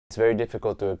It's very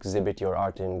difficult to exhibit your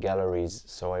art in galleries,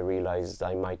 so I realized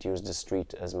I might use the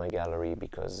street as my gallery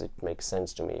because it makes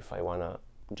sense to me. If I want to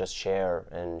just share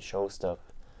and show stuff,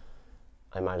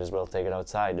 I might as well take it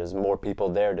outside. There's more people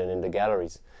there than in the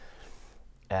galleries.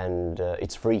 And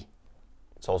it's free.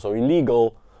 It's also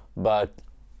illegal, but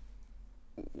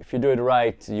if you do it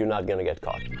right, you're not going to get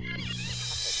caught.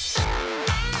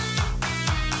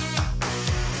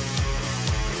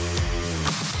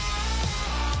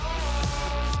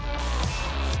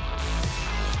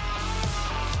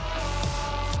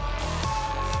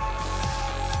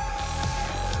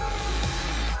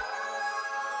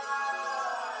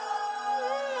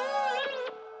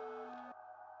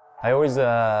 I always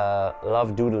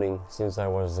loved doodling since I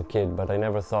was a kid, but I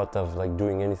never thought of like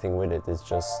doing anything with it. It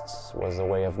just was a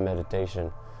way of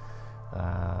meditation.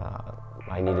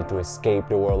 I needed to escape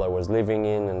the world I was living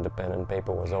in, and the pen and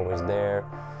paper was always there.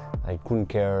 I couldn't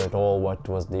care at all what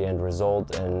was the end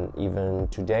result, and even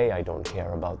today I don't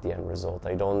care about the end result.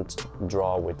 I don't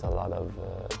draw with a lot of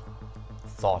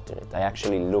thought in it. I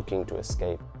actually looking to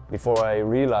escape. Before I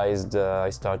realized, I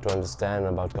started to understand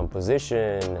about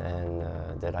composition and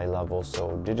that I love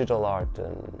also digital art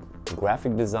and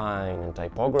graphic design and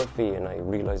typography, and I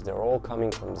realized they're all coming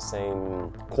from the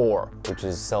same core, which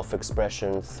is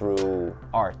self-expression through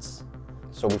arts.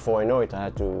 So before I know it, I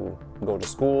had to go to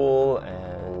school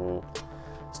and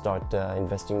start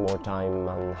investing more time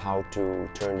on how to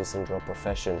turn this into a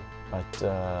profession.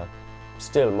 But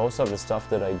still, most of the stuff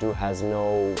that I do has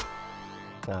no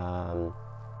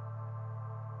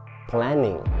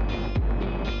planning.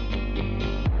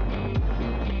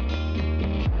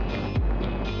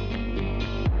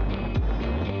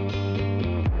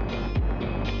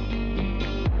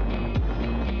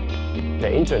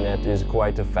 The internet is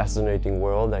quite a fascinating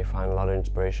world. I find a lot of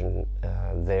inspiration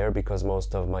there because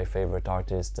most of my favorite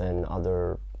artists and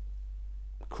other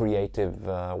creative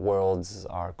worlds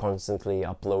are constantly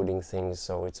uploading things,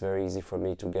 so it's very easy for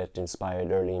me to get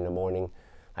inspired early in the morning.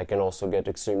 I can also get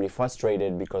extremely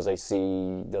frustrated because I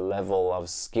see the level of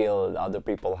skill other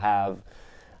people have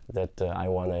that I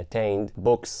want to attain.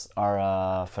 Books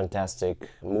are fantastic,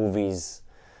 movies,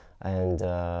 and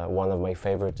one of my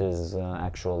favorites is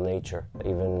actual nature.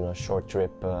 Even a short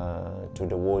trip to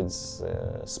the woods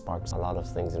sparks a lot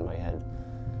of things in my head.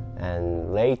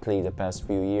 And lately, the past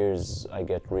few years, I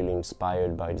get really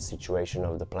inspired by the situation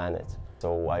of the planet.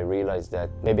 So I realized that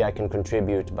maybe I can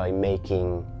contribute by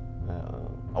making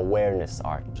awareness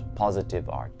art, positive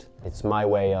art. It's my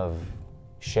way of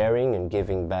sharing and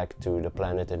giving back to the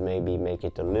planet and maybe make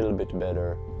it a little bit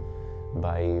better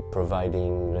by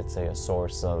providing, let's say, a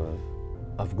source of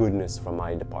goodness from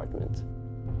my department.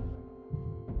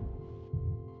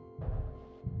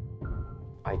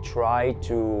 I try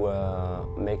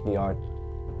to make the art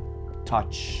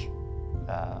touch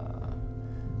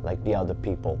like the other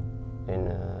people in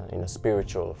a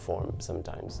spiritual form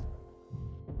sometimes.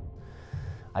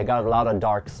 I got a lot of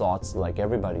dark thoughts like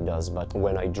everybody does, but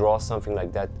when I draw something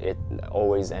like that, it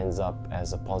always ends up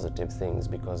as a positive things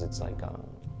because it's like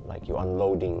you're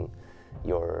unloading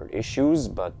your issues,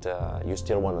 but you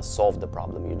still want to solve the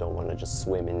problem. You don't want to just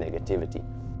swim in negativity.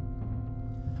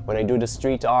 When I do the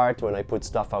street art, when I put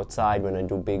stuff outside, when I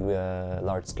do big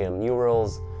large-scale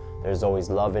murals, there's always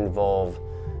love involved.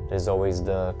 There's always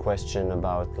the question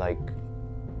about like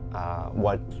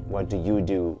what do you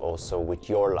do also with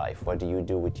your life? What do you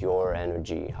do with your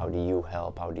energy? How do you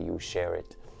help? How do you share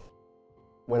it?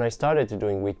 When I started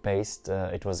doing wheat paste,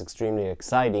 it was extremely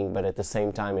exciting, but at the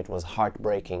same time it was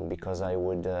heartbreaking because I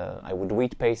would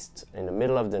wheat paste in the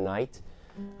middle of the night.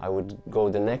 I would go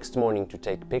the next morning to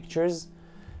take pictures,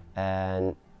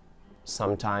 and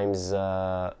sometimes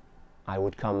I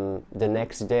would come the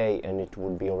next day and it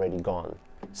would be already gone.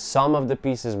 Some of the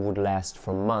pieces would last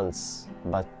for months,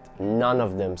 but none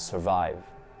of them survive.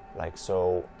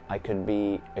 So I could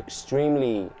be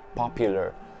extremely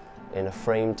popular in a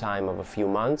frame time of a few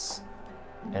months,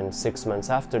 and 6 months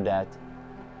after that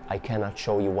I cannot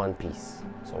show you one piece.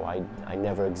 So I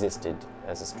never existed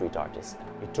as a street artist.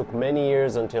 It took many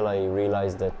years until I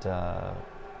realized that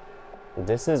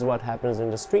this is what happens in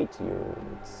the street.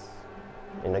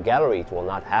 In a gallery it will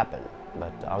not happen,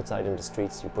 but outside in the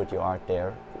streets you put your art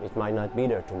there, it might not be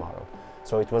there tomorrow.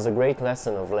 So it was a great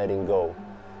lesson of letting go.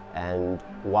 And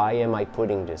why am I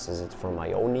putting this? Is it for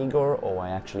my own ego, or I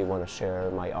actually want to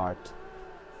share my art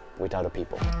with other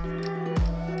people?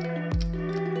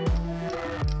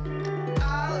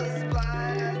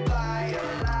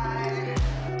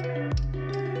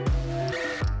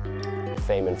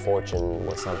 Fame and fortune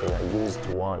was something I used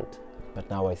to want, but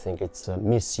now I think it's a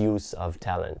misuse of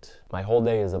talent. My whole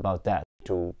day is about that,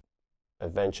 to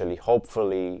eventually,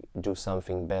 hopefully, do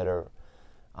something better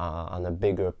on a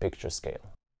bigger picture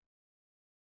scale.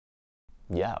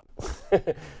 Yeah,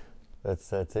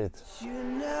 that's it. You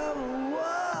never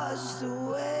was the